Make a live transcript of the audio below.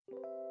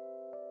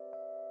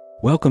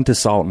Welcome to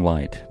Salt and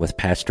Light with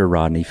Pastor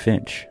Rodney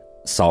Finch.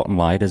 Salt and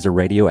Light is a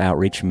radio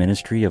outreach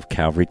ministry of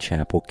Calvary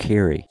Chapel,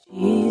 Cary.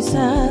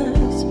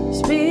 Jesus,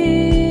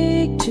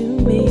 speak to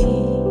me.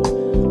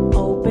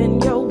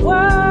 Open your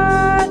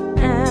word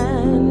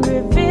and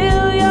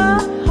reveal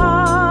your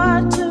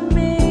heart to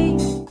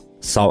me.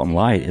 Salt and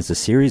Light is a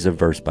series of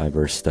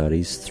verse-by-verse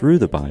studies through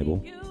the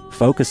Bible,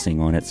 focusing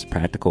on its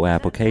practical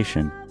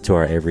application to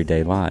our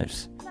everyday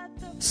lives.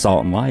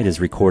 Salt and Light is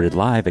recorded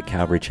live at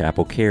Calvary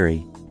Chapel,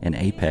 Cary in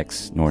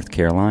Apex, North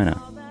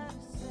Carolina.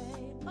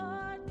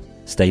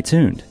 Stay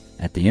tuned.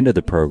 At the end of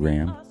the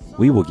program,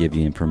 we will give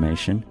you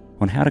information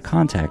on how to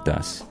contact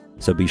us,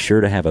 so be sure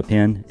to have a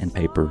pen and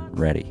paper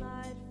ready.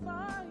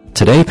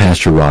 Today,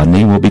 Pastor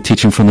Rodney will be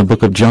teaching from the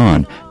book of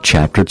John,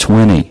 chapter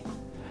 20.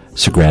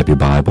 So grab your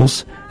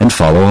Bibles and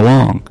follow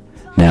along.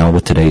 Now,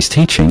 with today's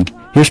teaching,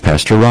 here's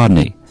Pastor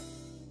Rodney.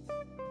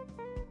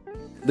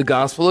 The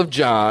Gospel of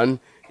John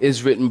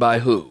is written by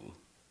who?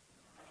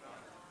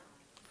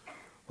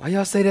 Why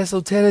y'all say that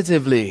so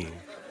tentatively?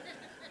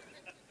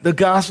 The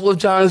Gospel of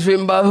John is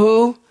written by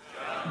who?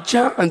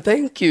 John,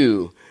 thank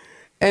you.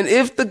 And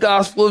if the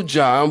Gospel of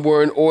John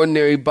were an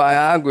ordinary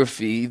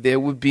biography, there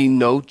would be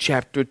no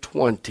chapter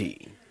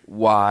 20.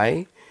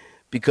 Why?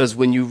 Because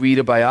when you read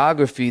a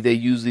biography, they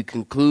usually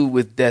conclude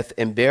with death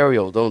and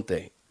burial, don't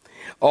they?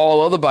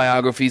 All other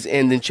biographies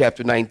end in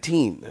chapter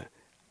 19.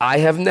 I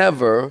have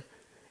never,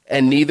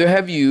 and neither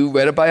have you,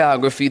 read a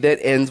biography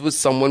that ends with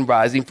someone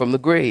rising from the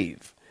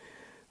grave.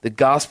 The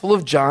Gospel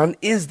of John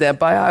is that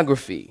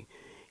biography.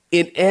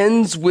 It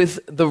ends with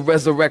the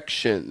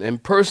resurrection.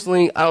 And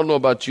personally, I don't know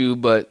about you,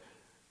 but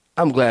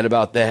I'm glad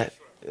about that.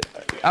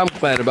 I'm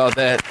glad about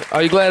that.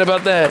 Are you glad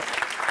about that?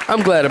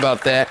 I'm glad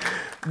about that.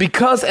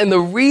 Because, and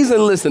the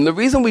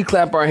reason we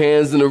clap our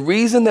hands and the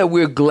reason that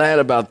we're glad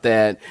about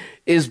that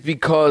is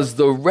because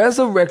the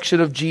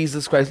resurrection of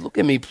Jesus Christ, look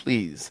at me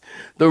please,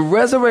 the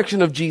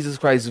resurrection of Jesus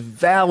Christ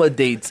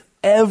validates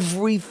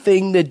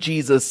everything that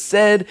Jesus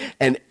said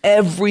and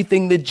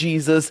everything that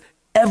Jesus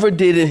ever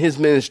did in his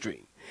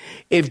ministry.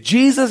 If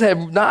Jesus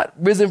had not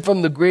risen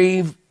from the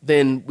grave,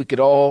 then we could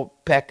all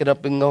pack it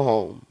up and go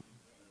home.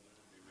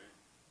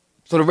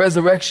 So the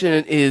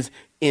resurrection is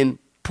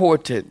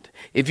important.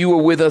 If you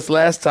were with us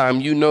last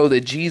time, you know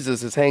that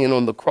Jesus is hanging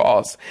on the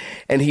cross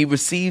and he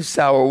received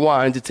sour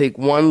wine to take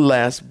one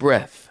last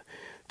breath,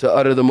 to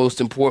utter the most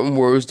important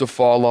words to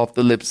fall off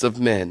the lips of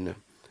men,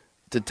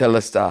 to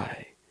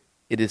telestai.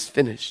 It is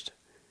finished.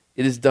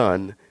 It is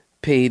done,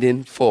 paid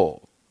in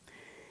full.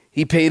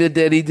 He paid a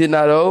debt he did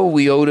not owe.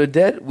 We owed a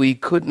debt we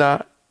could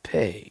not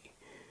pay.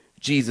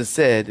 Jesus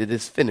said, it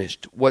is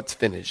finished. What's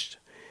finished?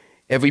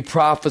 Every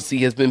prophecy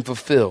has been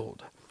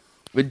fulfilled.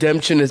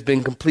 Redemption has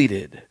been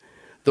completed.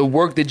 The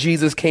work that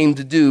Jesus came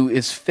to do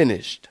is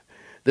finished.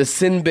 The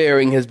sin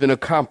bearing has been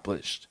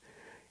accomplished.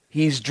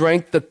 He's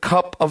drank the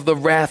cup of the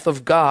wrath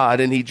of God,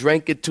 and he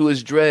drank it to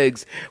his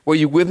dregs. Were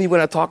you with me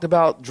when I talked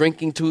about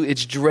drinking to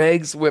its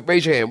dregs?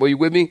 Raise your hand. Were you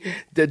with me?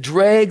 The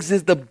dregs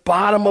is the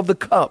bottom of the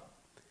cup.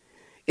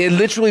 It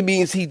literally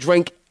means he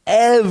drank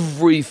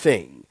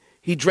everything.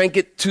 He drank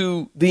it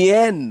to the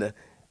end,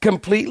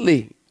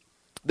 completely.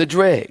 The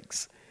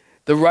dregs.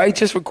 The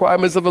righteous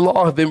requirements of the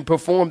law have been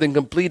performed and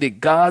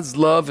completed. God's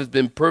love has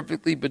been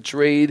perfectly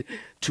betrayed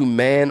to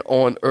man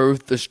on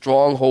earth. The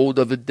stronghold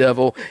of the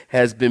devil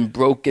has been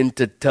broken.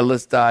 To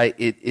telestai,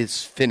 it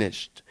is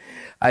finished.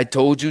 I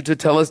told you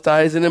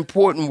tetelestai is an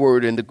important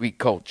word in the Greek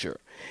culture.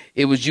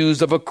 It was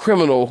used of a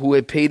criminal who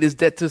had paid his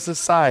debt to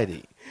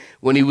society.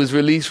 When he was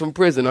released from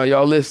prison, are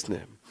y'all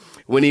listening?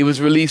 When he was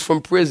released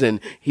from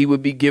prison, he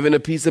would be given a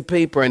piece of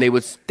paper and they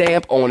would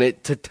stamp on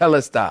it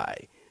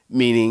tetelestai,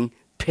 meaning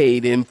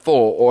paid in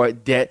full, or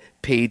debt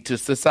paid to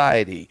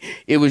society.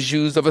 It was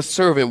used of a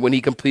servant when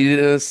he completed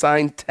an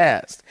assigned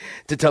task.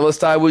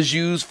 Tetelestai was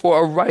used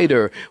for a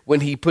writer when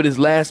he put his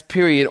last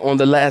period on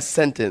the last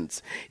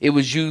sentence. It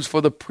was used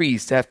for the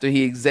priest after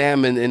he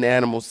examined an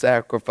animal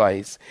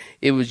sacrifice.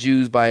 It was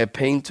used by a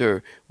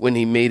painter when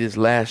he made his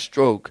last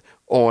stroke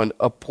on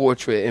a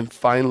portrait. And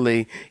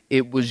finally,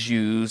 it was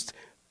used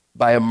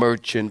by a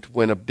merchant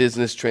when a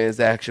business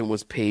transaction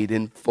was paid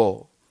in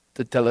full.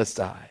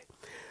 Tetelestai.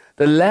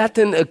 The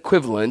Latin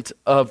equivalent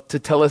of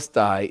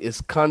tetelestai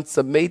is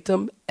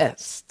consummatum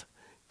est.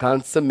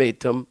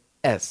 Consummatum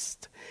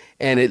est.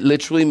 And it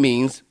literally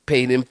means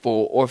paid in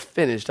full or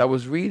finished. I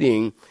was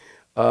reading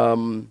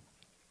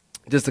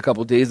just a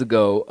couple days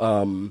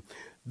ago,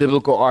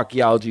 Biblical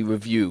Archaeology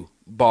Review,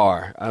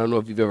 BAR. I don't know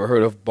if you've ever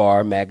heard of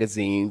BAR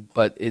magazine,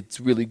 but it's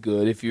really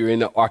good. If you're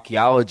into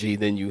archaeology,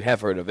 then you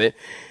have heard of it.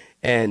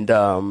 And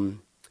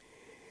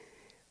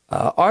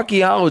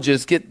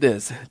archaeologists, get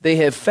this, they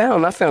have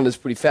found, I found this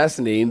pretty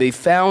fascinating, they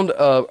found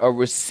a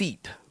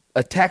receipt,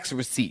 a tax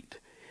receipt,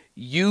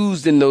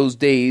 used in those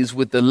days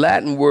with the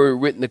Latin word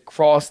written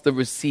across the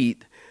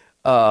receipt,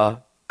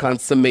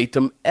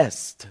 consummatum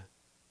est,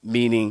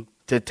 meaning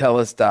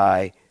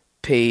tetelestai,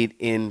 paid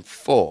in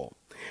full.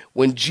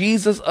 When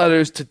Jesus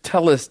utters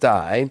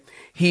tetelestai,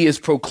 he is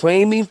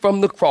proclaiming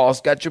from the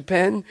cross, got your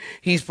pen?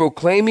 He's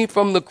proclaiming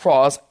from the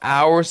cross,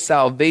 our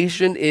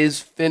salvation is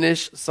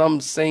finished. Some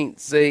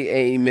saints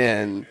say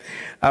amen.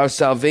 Our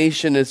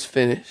salvation is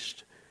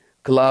finished.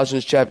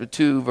 Colossians chapter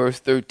 2, verse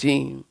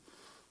 13.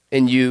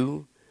 And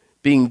you,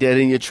 being dead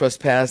in your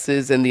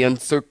trespasses and the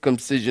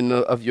uncircumcision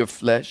of your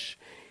flesh,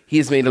 he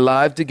is made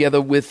alive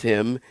together with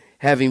him,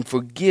 having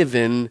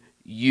forgiven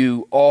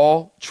you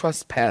all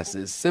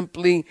trespasses.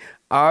 Simply,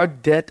 our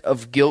debt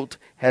of guilt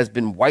has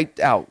been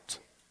wiped out.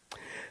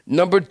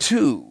 Number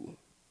 2,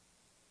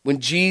 when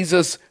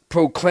Jesus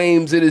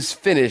proclaims it is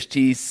finished,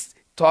 he's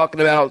talking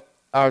about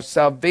our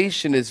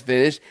salvation is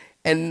finished.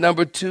 And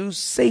number 2,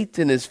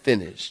 Satan is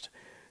finished.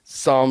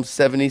 Psalm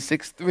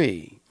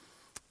 76:3.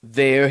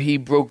 There he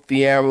broke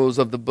the arrows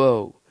of the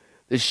bow,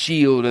 the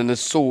shield and the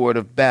sword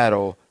of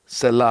battle,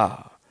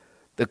 Selah.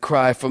 The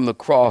cry from the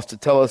cross to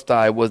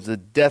Telestai was the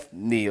death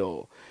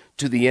knell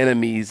to the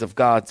enemies of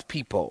God's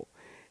people.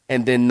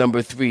 And then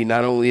number 3,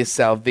 not only is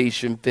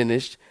salvation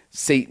finished,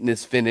 Satan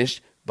is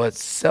finished, but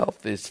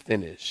self is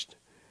finished.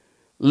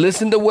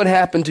 Listen to what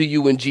happened to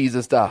you when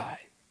Jesus died.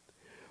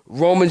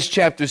 Romans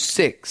chapter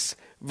 6,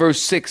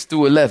 verse 6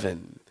 through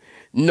 11.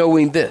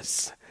 Knowing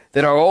this,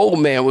 that our old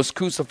man was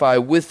crucified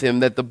with him,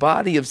 that the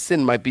body of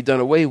sin might be done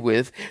away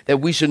with, that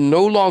we should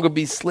no longer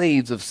be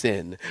slaves of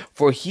sin.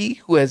 For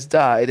he who has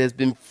died has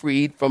been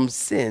freed from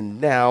sin.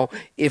 Now,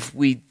 if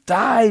we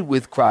died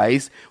with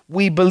Christ,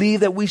 we believe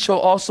that we shall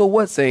also,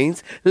 what,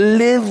 saints?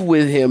 Live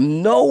with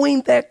him,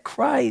 knowing that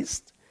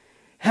Christ,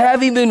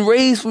 having been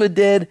raised from the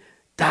dead,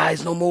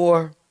 dies no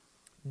more.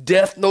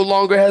 Death no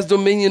longer has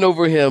dominion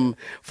over him.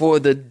 For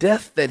the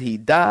death that he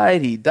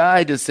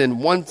died to sin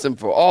once and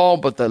for all.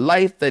 But the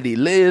life that he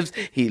lives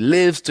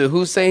to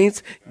who,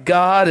 saints?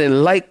 God.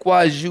 And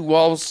likewise you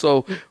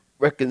also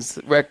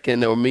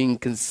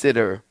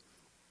consider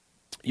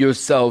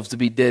yourselves to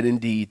be dead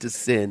indeed to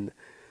sin,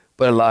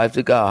 but alive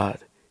to God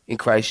in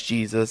Christ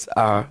Jesus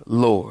our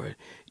Lord.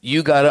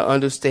 You got to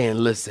understand,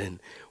 listen,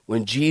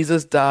 when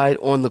Jesus died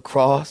on the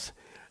cross,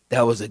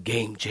 that was a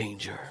game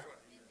changer.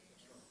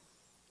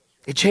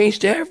 It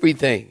changed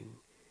everything,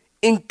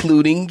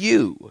 including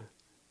you.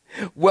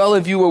 Well,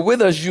 if you were with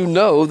us, you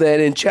know that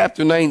in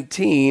chapter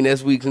 19,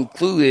 as we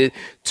concluded,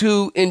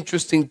 2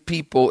 interesting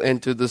people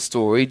enter the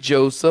story.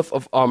 Joseph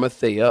of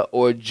Arimathea,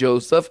 or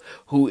Joseph,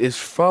 who is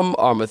from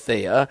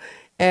Arimathea,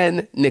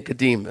 and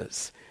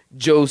Nicodemus.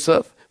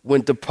 Joseph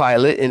went to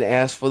Pilate and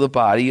asked for the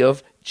body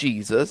of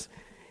Jesus,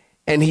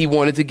 and he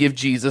wanted to give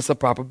Jesus a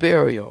proper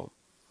burial.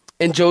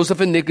 And Joseph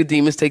and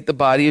Nicodemus take the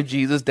body of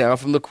Jesus down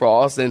from the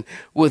cross, and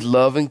with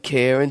love and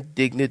care and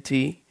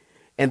dignity,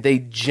 and they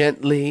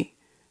gently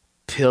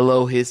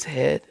pillow his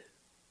head.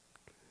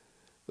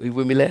 Were you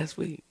with me last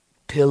week?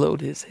 Pillowed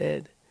his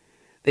head.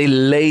 They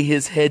lay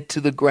his head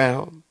to the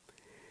ground,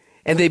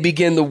 and they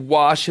begin to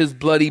wash his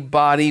bloody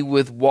body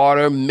with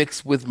water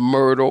mixed with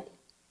myrtle.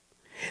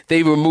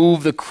 They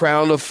remove the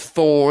crown of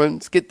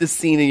thorns. Get the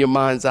scene in your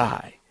mind's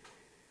eye.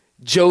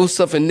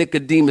 Joseph and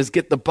Nicodemus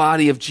get the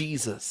body of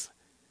Jesus.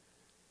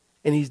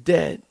 And he's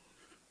dead.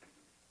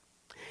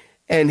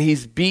 And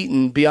he's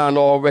beaten beyond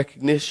all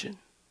recognition.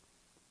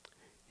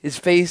 His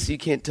face, you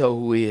can't tell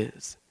who he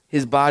is.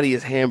 His body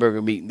is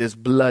hamburger meat, and there's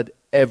blood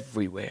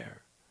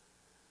everywhere.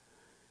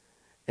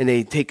 And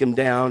they take him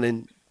down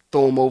and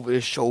throw him over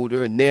his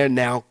shoulder, and they're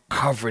now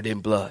covered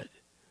in blood.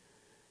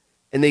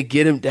 And they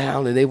get him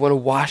down, and they want to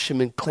wash him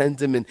and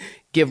cleanse him and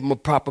give him a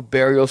proper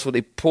burial. So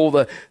they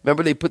pull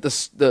remember they put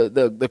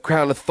the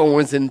crown of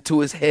thorns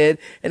into his head,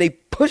 and they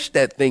push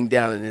that thing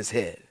down in his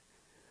head.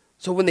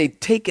 So when they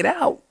take it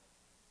out,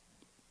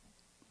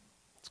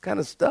 it's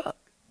kind of stuck.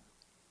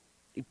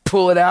 They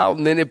pull it out,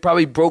 and then it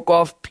probably broke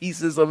off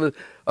pieces of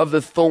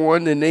the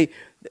thorn. And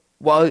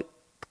while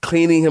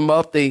cleaning him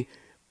up, they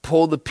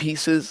pull the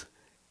pieces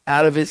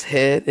out of his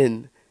head,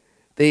 and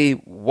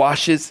they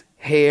wash his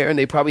hair, and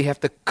they probably have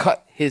to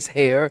cut his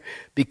hair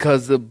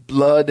because the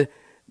blood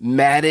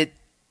matted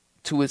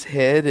to his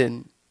head.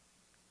 And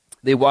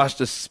they wash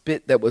the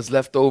spit that was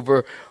left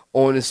over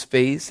on his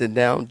face. And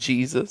now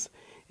Jesus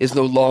is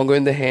no longer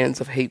in the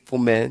hands of hateful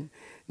men.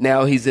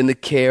 Now he's in the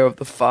care of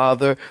the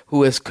Father,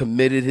 who has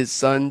committed his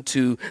Son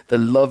to the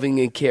loving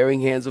and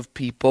caring hands of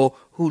people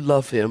who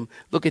love him.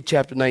 Look at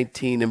chapter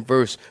 19 and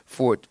verse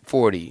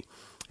 40.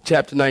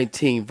 Chapter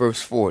 19,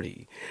 verse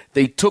 40.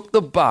 They took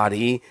the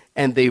body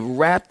and they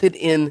wrapped it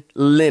in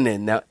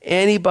linen. Now,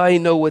 anybody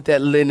know what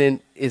that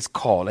linen is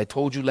called? I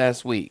told you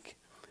last week.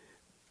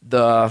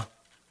 The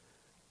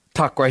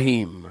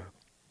takrahim.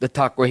 The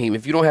takrahim.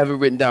 If you don't have it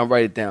written down,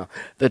 write it down.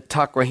 The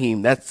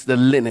takrahim. That's the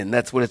linen.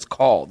 That's what it's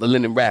called. The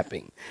linen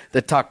wrapping.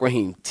 The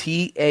takrahim.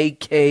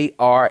 Takrahim.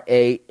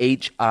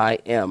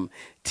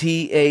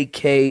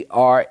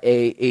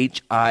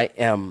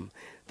 Takrahim.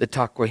 The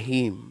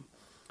takrahim.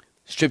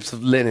 Strips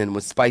of linen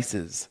with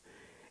spices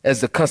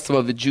as the custom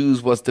of the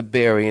Jews was to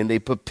bury, and they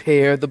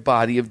prepare the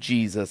body of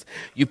Jesus.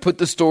 You put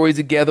the story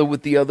together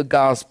with the other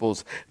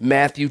Gospels.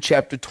 Matthew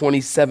chapter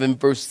 27,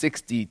 verse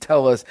 60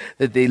 tell us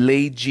that they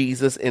laid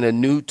Jesus in a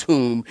new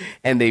tomb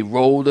and they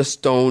rolled a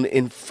stone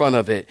in front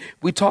of it.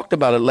 We talked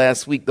about it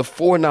last week, the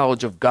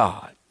foreknowledge of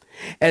God.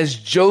 As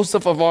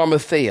Joseph of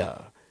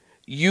Arimathea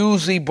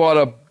usually bought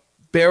a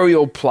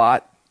burial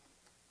plot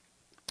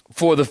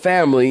for the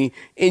family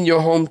in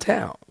your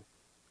hometown.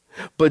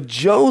 But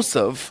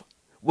Joseph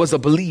was a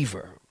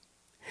believer,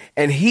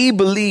 and he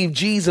believed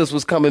Jesus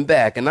was coming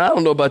back. And I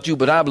don't know about you,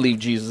 but I believe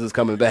Jesus is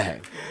coming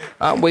back.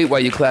 I'll wait while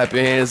you clap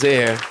your hands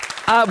there.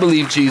 I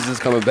believe Jesus is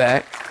coming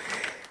back.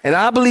 And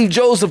I believe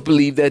Joseph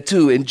believed that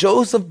too. And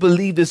Joseph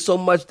believed it so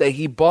much that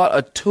he bought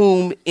a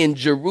tomb in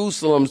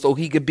Jerusalem so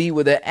he could be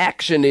where the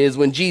action is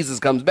when Jesus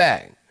comes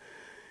back.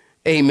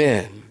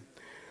 Amen.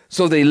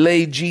 So they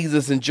lay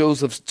Jesus in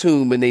Joseph's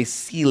tomb and they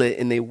seal it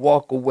and they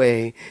walk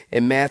away.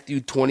 In Matthew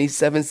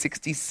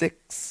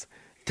 27:66,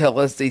 tell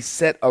us they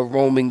set a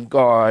Roman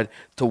guard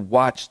to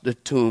watch the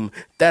tomb.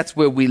 That's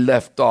where we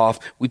left off.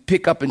 We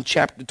pick up in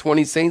chapter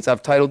 20, saints.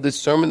 I've titled this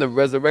sermon, The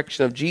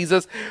Resurrection of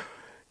Jesus.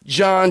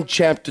 John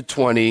chapter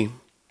 20,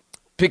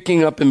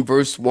 picking up in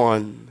verse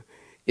 1.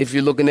 If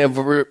you're looking at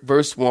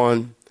verse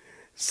 1,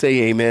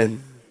 say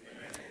amen.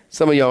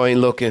 Some of y'all ain't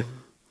looking.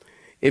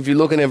 If you're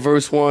looking at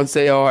verse 1,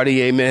 say a hearty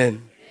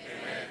amen.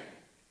 Amen.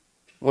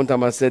 One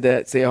time I said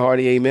that, say a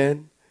hearty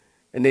amen.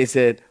 And they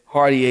said,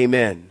 hearty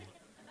amen.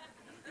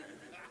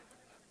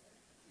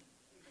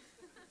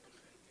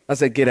 I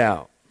said, get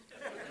out.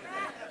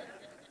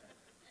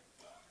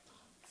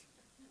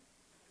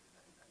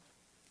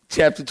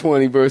 Chapter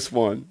 20, verse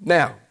 1.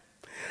 Now,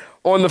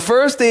 on the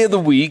first day of the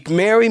week,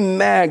 Mary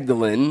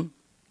Magdalene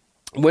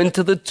went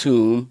to the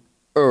tomb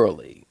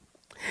early.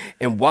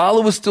 And while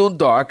it was still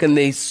dark, and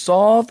they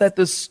saw that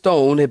the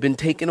stone had been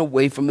taken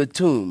away from the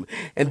tomb.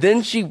 And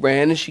then she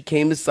ran and she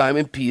came to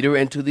Simon Peter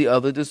and to the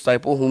other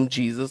disciple whom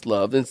Jesus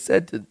loved and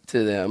said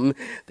to them,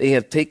 they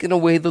have taken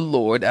away the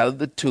Lord out of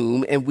the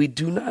tomb, and we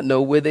do not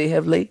know where they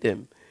have laid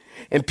him.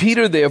 And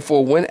Peter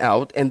therefore went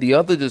out and the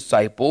other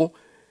disciple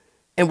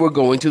and were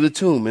going to the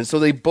tomb. And so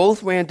they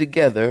both ran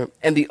together,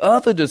 and the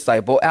other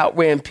disciple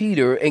outran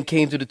Peter and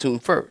came to the tomb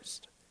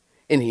first.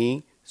 And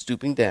he,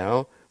 stooping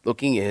down,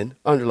 looking in,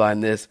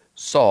 underline this,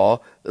 saw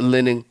the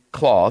linen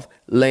cloth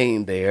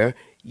laying there,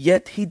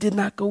 yet he did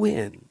not go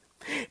in.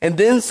 And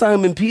then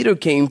Simon Peter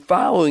came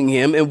following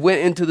him and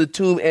went into the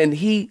tomb, and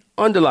he,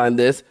 underline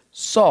this,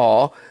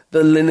 saw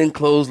the linen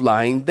clothes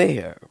lying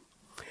there,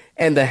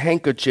 and the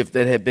handkerchief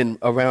that had been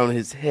around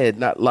his head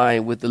not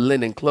lying with the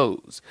linen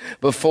clothes,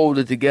 but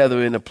folded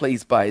together in a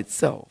place by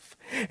itself.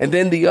 And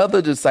then the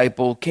other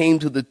disciple came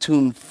to the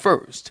tomb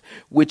first,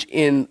 which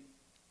in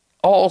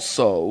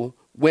also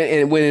went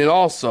in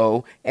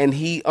also, and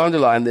he,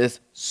 underlined this,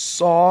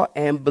 saw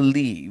and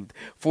believed.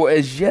 For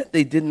as yet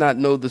they did not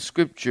know the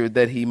scripture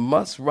that he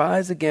must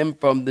rise again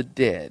from the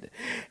dead.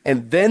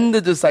 And then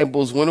the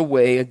disciples went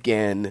away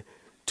again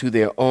to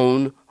their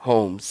own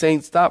home.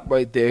 Saints, stop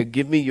right there.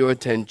 Give me your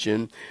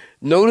attention.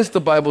 Notice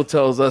the Bible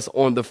tells us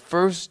on the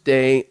first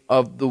day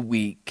of the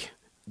week,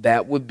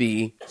 that would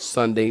be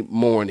Sunday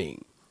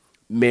morning,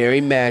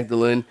 Mary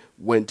Magdalene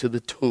went to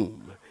the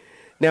tomb.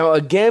 Now,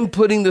 again,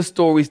 putting the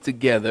stories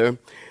together,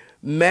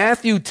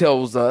 Matthew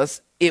tells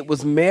us it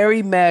was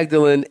Mary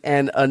Magdalene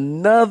and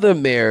another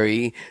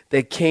Mary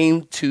that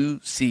came to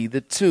see the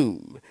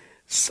tomb.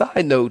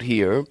 Side note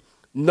here,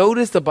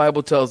 notice the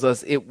Bible tells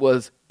us it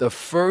was the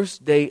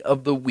first day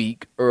of the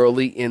week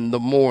early in the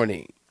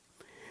morning.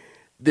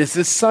 This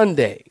is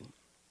Sunday.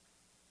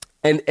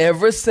 And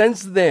ever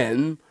since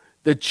then,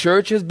 the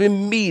church has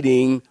been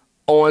meeting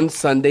on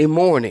Sunday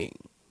morning.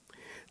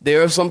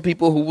 There are some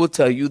people who will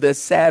tell you that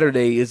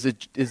Saturday is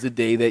a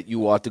day that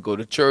you ought to go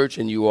to church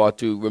and you ought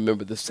to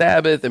remember the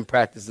Sabbath and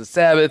practice the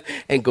Sabbath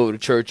and go to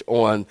church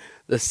on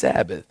the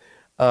Sabbath.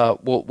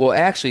 Well,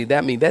 actually,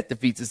 that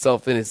defeats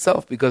itself in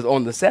itself, because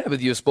on the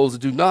Sabbath you're supposed to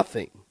do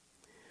nothing.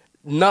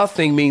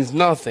 Nothing means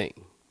nothing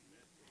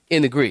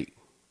in the Greek.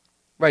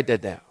 Write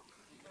that down.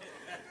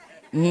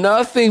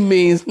 Nothing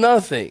means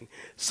nothing.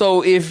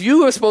 So if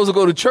you are supposed to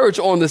go to church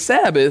on the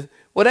Sabbath,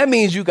 well, that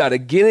means you got to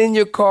get in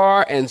your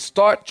car and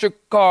start your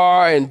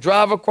car and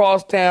drive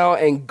across town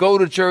and go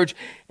to church.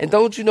 And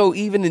don't you know,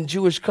 even in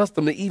Jewish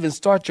custom, to even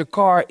start your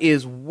car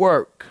is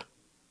work.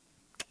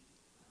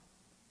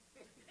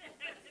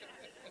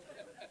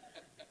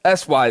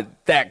 That's why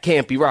that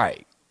can't be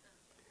right.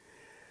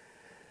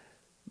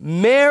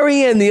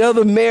 Mary and the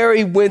other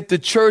Mary went to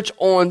church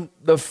on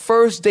the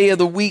first day of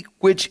the week,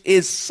 which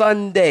is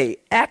Sunday.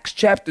 Acts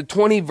chapter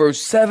 20,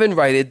 verse 7,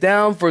 write it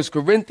down. 1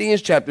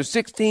 Corinthians chapter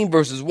 16,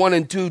 verses 1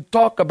 and 2,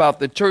 talk about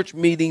the church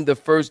meeting the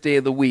first day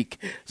of the week.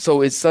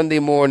 So it's Sunday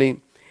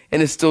morning,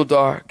 and it's still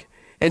dark,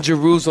 and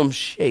Jerusalem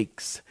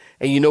shakes.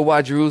 And you know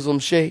why Jerusalem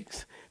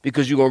shakes?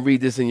 Because you're going to read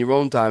this in your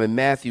own time. In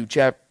Matthew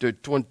chapter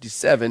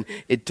 27,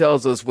 it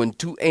tells us when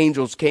two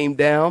angels came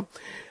down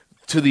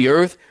to the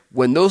earth,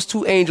 when those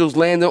two angels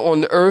landed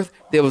on the earth,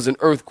 there was an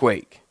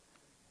earthquake.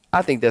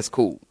 I think that's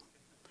cool.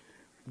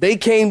 They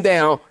came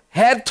down,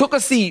 took a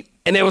seat,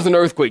 and there was an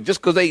earthquake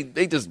just because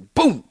they just,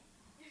 boom,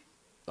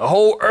 the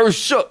whole earth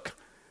shook.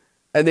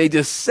 And they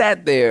just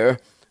sat there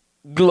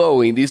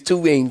glowing, these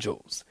two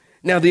angels.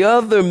 Now, the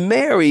other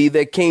Mary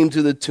that came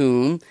to the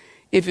tomb,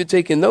 if you're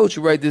taking notes,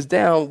 you write this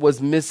down, was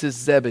Mrs.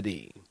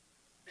 Zebedee.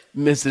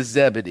 Mrs.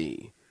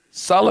 Zebedee.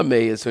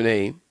 Salome is her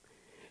name.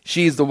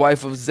 She is the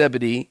wife of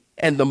Zebedee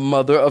and the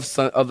mother of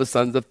the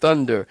sons of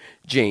thunder,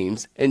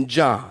 James and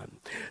John.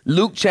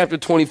 Luke chapter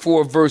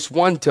 24, verse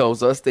 1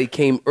 tells us they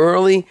came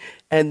early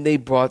and they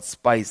brought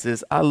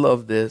spices. I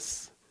love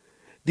this.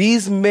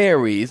 These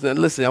Marys, now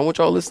listen, I want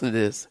y'all to listen to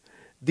this.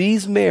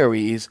 These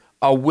Marys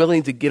are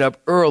willing to get up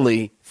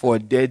early for a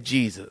dead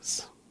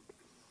Jesus.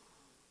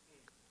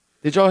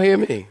 Did y'all hear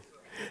me?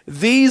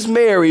 These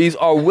Marys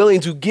are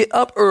willing to get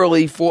up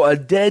early for a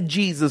dead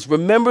Jesus.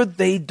 Remember,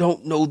 they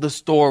don't know the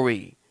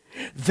story.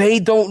 They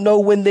don't know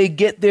when they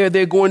get there,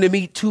 they're going to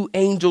meet two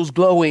angels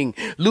glowing.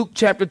 Luke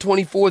chapter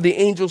 24, the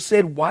angel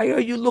said, "Why are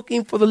you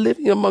looking for the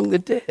living among the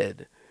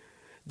dead?"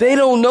 They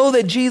don't know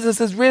that Jesus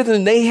is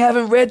risen. They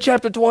haven't read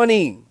chapter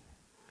 20.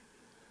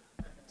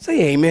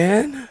 Say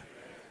amen.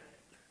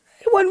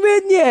 It wasn't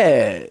written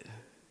yet.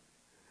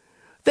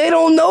 They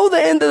don't know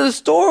the end of the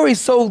story.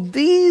 So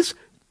these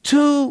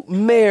two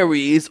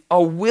Marys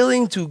are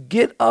willing to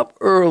get up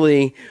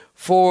early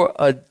for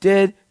a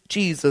dead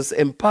Jesus.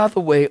 And by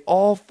the way,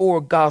 all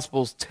four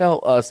Gospels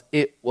tell us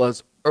it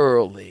was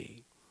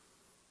early.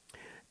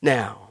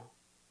 Now,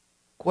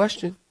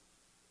 question.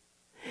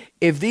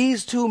 If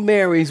these two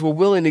Marys were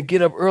willing to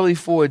get up early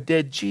for a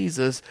dead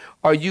Jesus,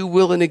 are you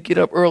willing to get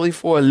up early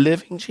for a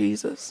living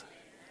Jesus?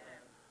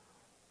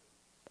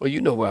 Well, you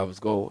know where I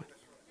was going.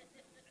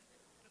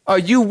 Are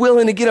you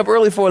willing to get up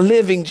early for a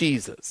living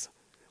Jesus?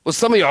 Well,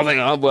 some of y'all think,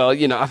 oh, well,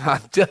 you know,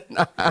 I'm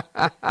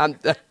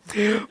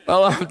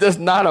just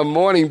not a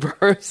morning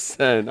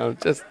person. I'm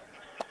just,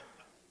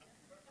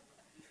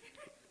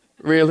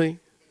 really?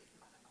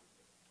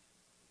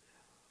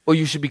 Well,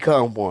 you should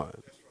become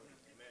one.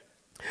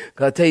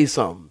 Because I'll tell you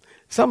something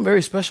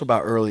very special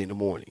about early in the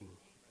morning.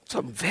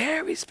 Something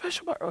very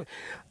special about early.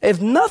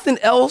 If nothing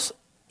else,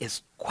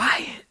 it's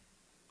quiet.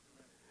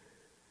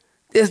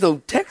 There's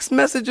no text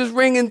messages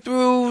ringing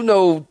through,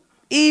 no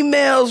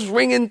emails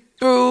ringing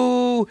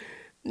through,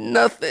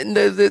 nothing.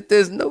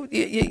 There's no,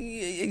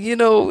 you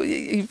know,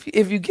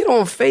 if you get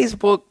on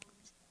Facebook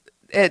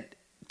at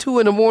 2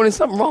 a.m,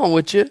 something wrong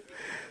with you.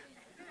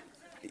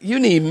 You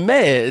need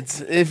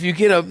meds. If you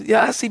get up,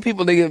 yeah, I see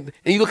people, and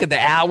you look at the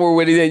hour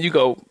where they,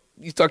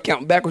 you start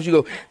counting backwards,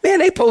 you go, man,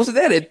 they posted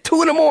that at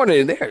 2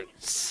 a.m. They're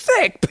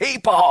sick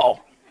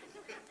people.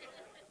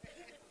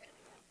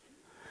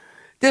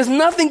 There's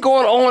nothing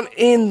going on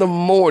in the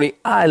morning.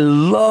 I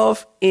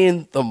love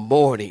in the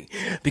morning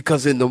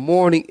because in the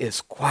morning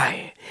it's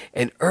quiet.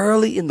 And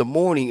early in the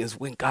morning is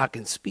when God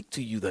can speak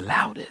to you the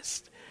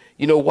loudest.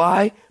 You know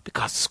why?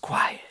 Because it's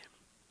quiet.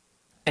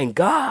 And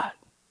God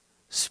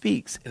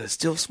speaks in a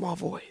still small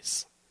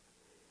voice.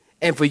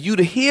 And for you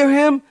to hear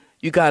him,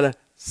 you got to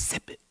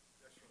zip it.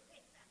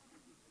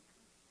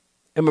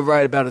 Am I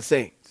right about the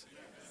saints?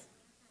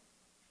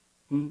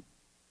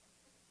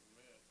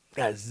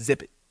 Got to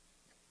zip it.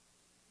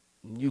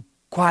 You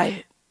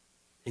quiet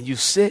and you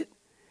sit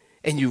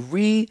and you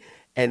read.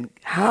 And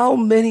how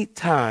many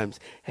times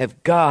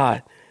have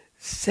God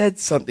said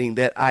something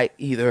that I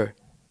either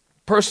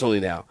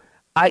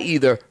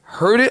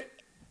heard it,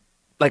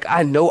 like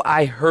I know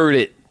I heard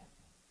it,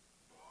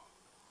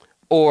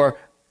 or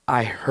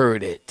I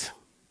heard it.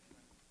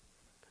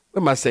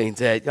 Where am I saying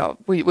that? Y'all,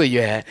 where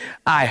you at?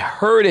 I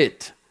heard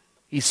it.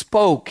 He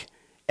spoke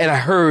and I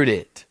heard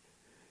it.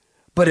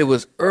 But it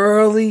was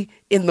early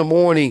in the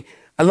morning.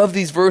 I love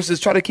these verses.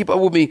 Try to keep up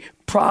with me.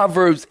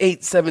 Proverbs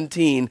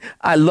 8:17.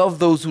 I love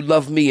those who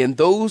love me, and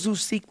those who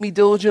seek me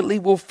diligently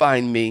will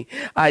find me.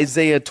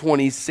 Isaiah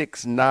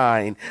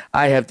 26:9.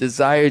 I have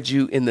desired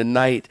you in the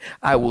night.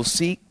 I will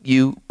seek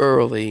you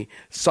early.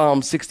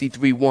 Psalm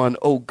 63:1.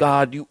 Oh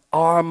God, you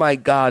are my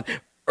God.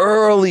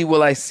 Early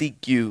will I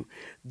seek you.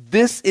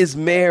 This is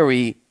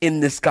Mary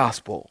in this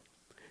gospel.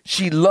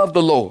 She loved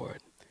the Lord,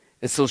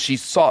 and so she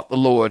sought the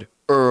Lord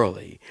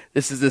early.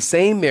 This is the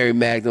same Mary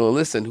Magdalene,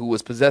 listen, who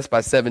was possessed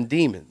by 7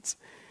 demons.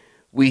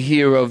 We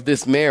hear of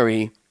this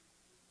Mary,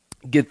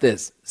 get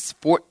this,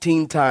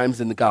 14 times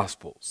in the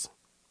Gospels.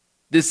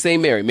 This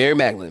same Mary, Mary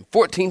Magdalene,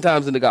 14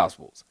 times in the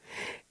Gospels.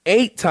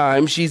 8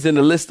 times she's in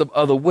the list of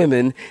other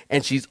women,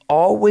 and she's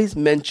always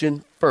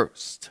mentioned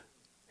first.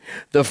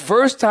 The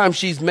first time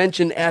she's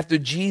mentioned after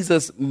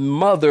Jesus'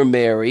 mother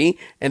Mary,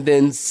 and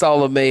then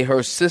Salome,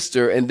 her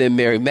sister, and then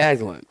Mary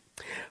Magdalene.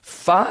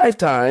 5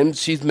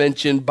 times she's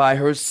mentioned by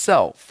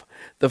herself.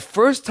 The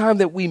first time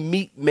that we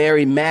meet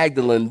Mary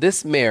Magdalene,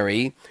 this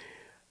Mary,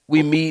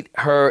 we meet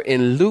her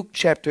in Luke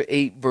chapter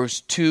 8,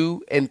 verse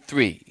 2 and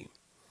 3.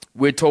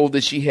 We're told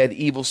that she had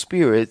evil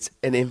spirits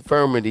and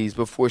infirmities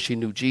before she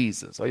knew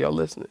Jesus. Are y'all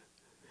listening?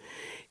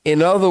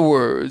 In other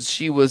words,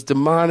 she was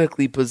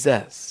demonically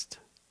possessed.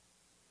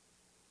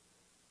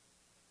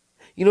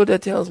 You know what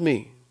that tells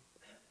me?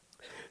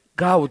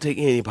 God will take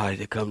anybody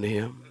to come to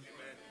him.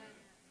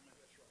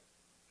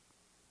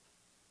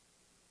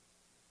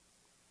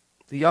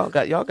 See, y'all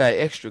got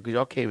extra because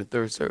y'all came in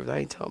third service. I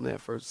ain't telling them that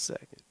first or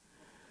second.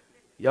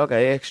 Y'all got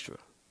extra.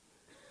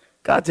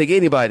 God take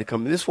anybody to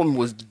come. This woman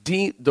was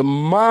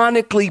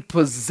demonically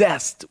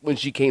possessed when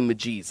she came to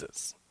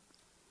Jesus.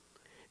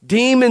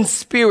 Demon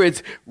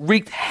spirits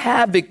wreaked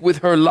havoc with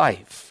her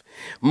life.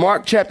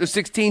 Mark chapter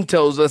 16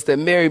 tells us that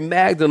Mary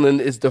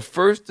Magdalene is the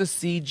first to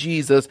see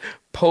Jesus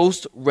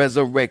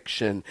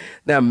post-resurrection.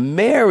 Now,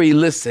 Mary,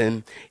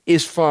 listen,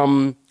 is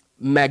from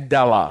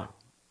Magdala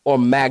or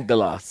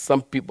Magdala.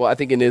 Some people, I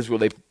think in Israel,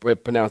 they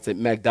pronounce it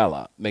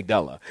Magdala.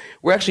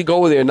 We're actually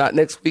going there not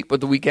next week,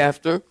 but the week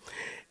after.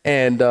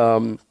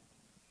 And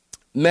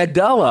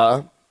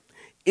Magdala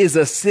is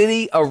a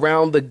city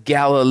around the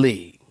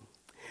Galilee.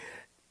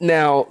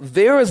 Now,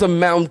 there is a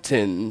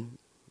mountain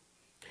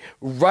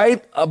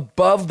right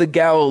above the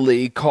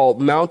Galilee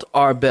called Mount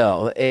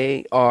Arbel,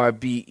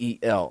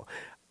 A-R-B-E-L.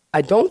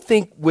 I don't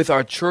think with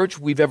our church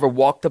we've ever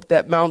walked up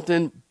that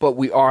mountain, but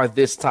we are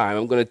this time.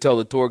 I'm going to tell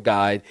the tour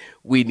guide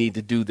we need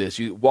to do this.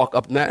 You walk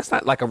up, now it's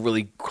not like a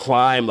really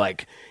climb,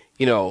 like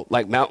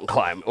mountain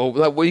climb, or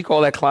what do you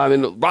call that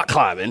climbing? Rock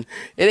climbing.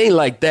 It ain't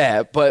like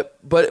that, but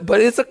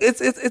it's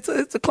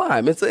a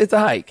climb. It's a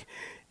hike,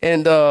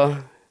 and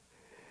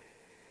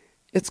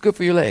it's good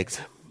for your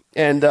legs,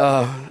 and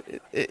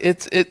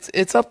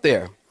it's up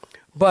there.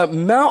 But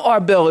Mount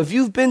Arbel, if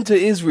you've been to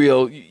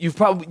Israel,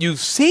 you've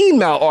seen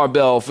Mount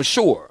Arbel for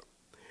sure,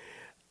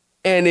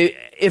 and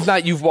if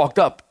not, you've walked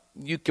up.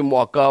 You can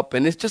walk up,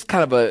 and it's just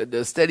kind of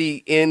a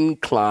steady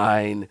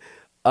incline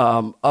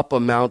up a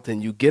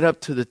mountain. You get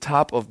up to the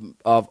top of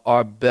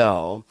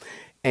Arbel,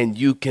 and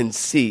you can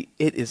see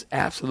it is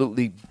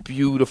absolutely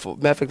beautiful.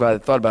 Matter of fact, if I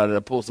thought about it,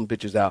 I pulled some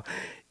pictures out.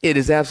 It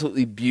is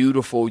absolutely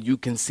beautiful. You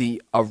can see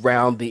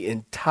around the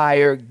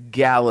entire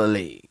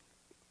Galilee.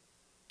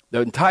 The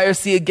entire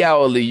Sea of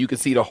Galilee. You can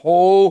see the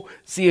whole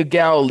Sea of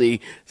Galilee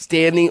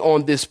standing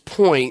on this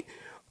point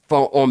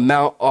on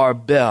Mount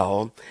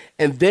Arbel.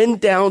 And then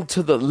down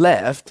to the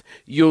left,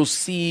 you'll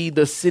see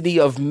the city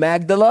of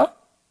Magdala,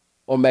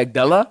 or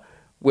Magdala,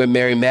 where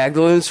Mary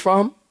Magdalene is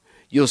from.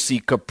 You'll see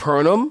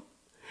Capernaum,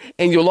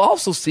 and you'll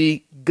also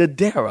see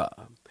Gadara.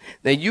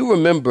 Now, you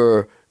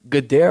remember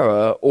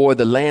Gadara, or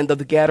the land of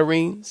the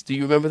Gadarenes. Do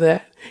you remember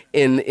that?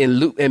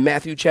 In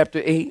Matthew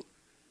chapter 8,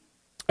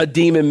 a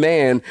demon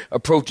man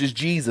approaches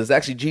Jesus.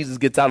 Actually, Jesus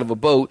gets out of a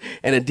boat,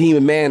 and a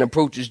demon man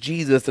approaches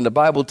Jesus, and the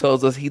Bible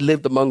tells us he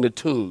lived among the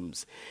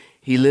tombs.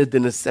 He lived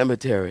in a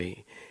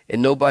cemetery,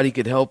 and nobody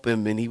could help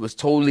him, and he was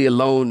totally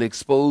alone,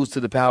 exposed to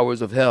the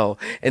powers of hell.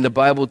 And the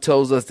Bible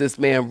tells us this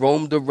man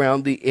roamed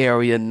around the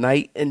area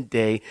night and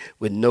day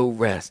with no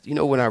rest. You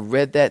know, when I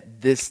read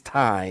that this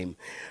time,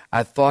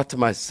 I thought to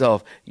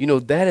myself,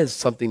 that is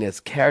something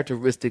that's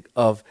characteristic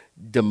of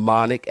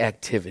demonic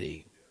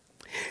activity.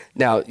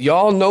 Now,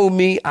 y'all know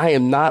me. I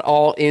am not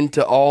all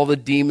into all the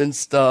demon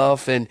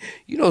stuff. And,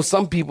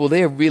 some people,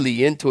 they're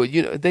really into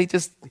it. They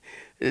just...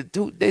 They're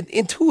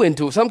too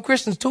into it. Some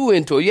Christians too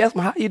into it. You ask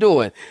them, how you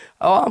doing?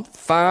 Oh, I'm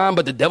fine,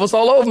 but the devil's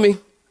all over me.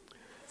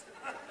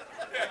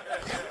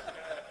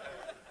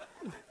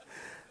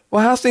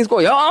 Well, how's things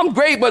going? Oh, I'm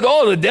great, but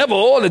the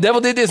devil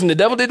did this and the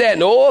devil did that,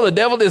 and the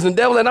devil this and the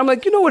devil. And I'm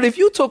like, you know what? If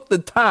you took the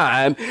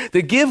time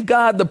to give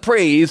God the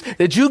praise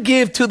that you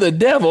give to the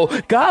devil,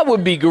 God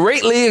would be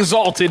greatly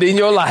exalted in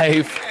your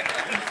life.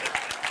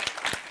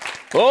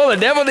 The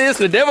devil this,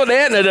 the devil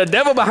that, and the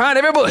devil behind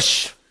every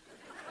bush.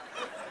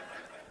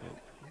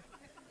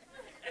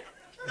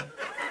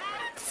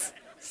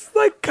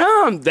 Like,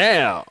 calm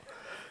down.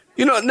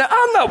 Now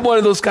I'm not one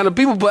of those kind of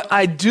people, but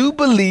I do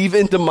believe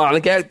in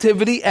demonic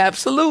activity,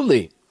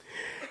 absolutely.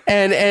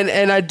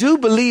 And I do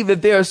believe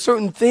that there are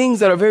certain things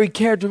that are very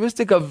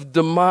characteristic of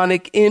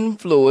demonic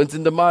influence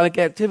and demonic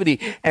activity.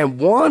 And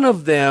one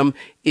of them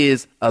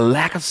is a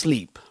lack of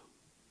sleep.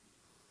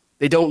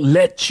 They don't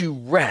let you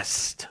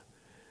rest.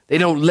 They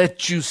don't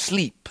let you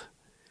sleep.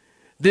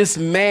 This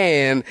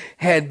man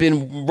had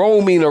been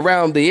roaming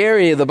around the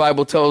area, the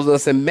Bible tells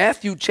us, in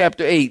Matthew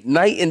chapter 8,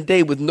 night and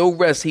day with no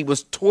rest. He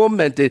was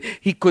tormented.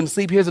 He couldn't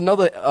sleep. Here's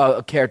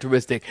another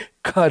characteristic,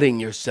 cutting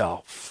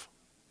yourself.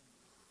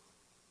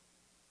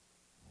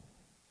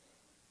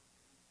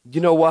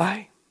 You know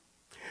why?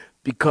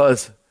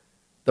 Because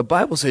the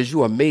Bible says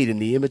you are made in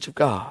the image of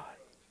God.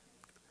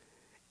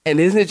 And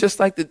isn't it just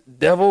like the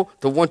devil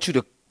to want you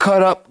to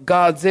cut up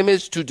God's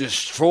image, to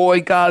destroy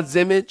God's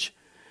image?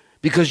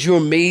 Because you're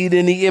made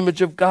in the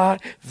image of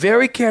God.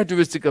 Very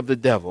characteristic of the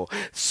devil.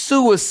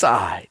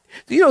 Suicide.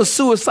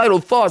 Suicidal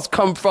thoughts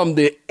come from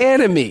the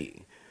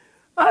enemy.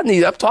 I'm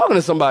talking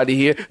to somebody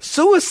here.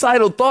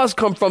 Suicidal thoughts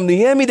come from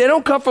the enemy. They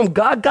don't come from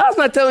God. God's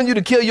not telling you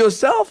to kill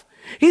yourself.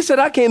 He said,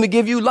 I came to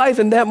give you life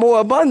and that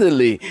more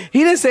abundantly.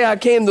 He didn't say I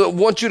came to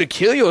want you to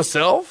kill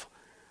yourself.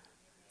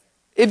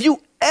 If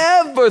you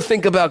ever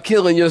think about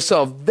killing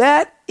yourself,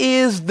 that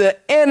is the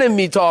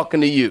enemy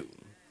talking to you.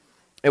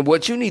 And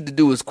what you need to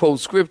do is quote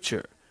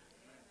scripture.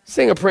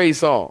 Sing a praise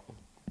song.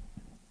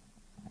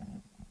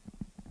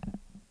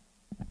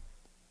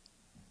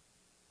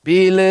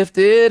 Be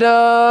lifted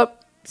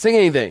up. Sing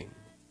anything.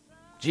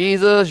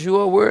 Jesus, you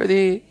are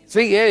worthy.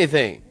 Sing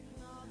anything.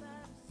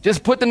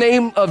 Just put the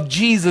name of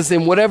Jesus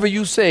in whatever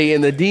you say,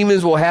 and the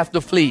demons will have to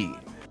flee.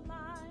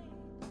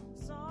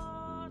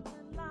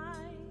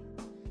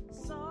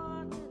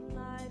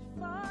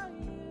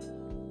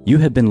 You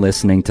have been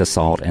listening to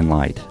Salt and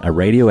Light, a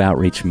radio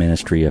outreach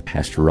ministry of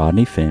Pastor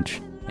Rodney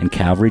Finch and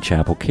Calvary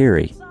Chapel,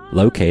 Cary,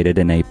 located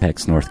in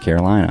Apex, North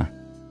Carolina.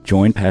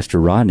 Join Pastor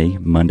Rodney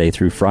Monday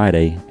through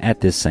Friday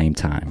at this same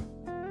time.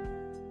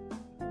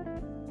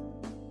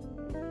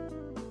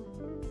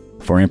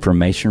 For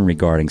information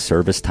regarding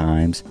service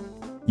times,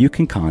 you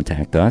can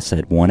contact us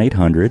at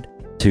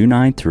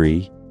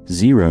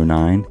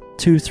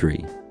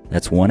 1-800-293-0923.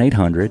 That's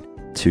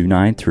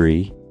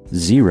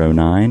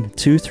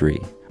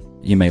 1-800-293-0923.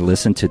 You may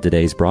listen to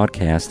today's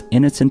broadcast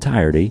in its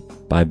entirety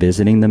by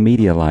visiting the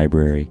media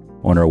library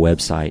on our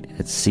website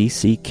at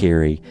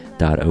cccary.org.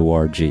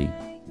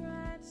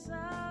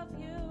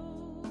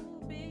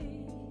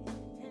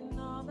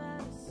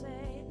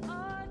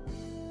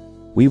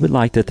 We would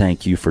like to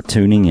thank you for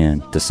tuning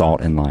in to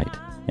Salt and Light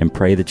and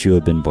pray that you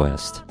have been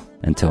blessed.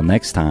 Until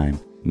next time,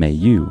 may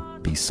you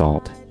be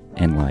salt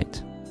and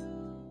light.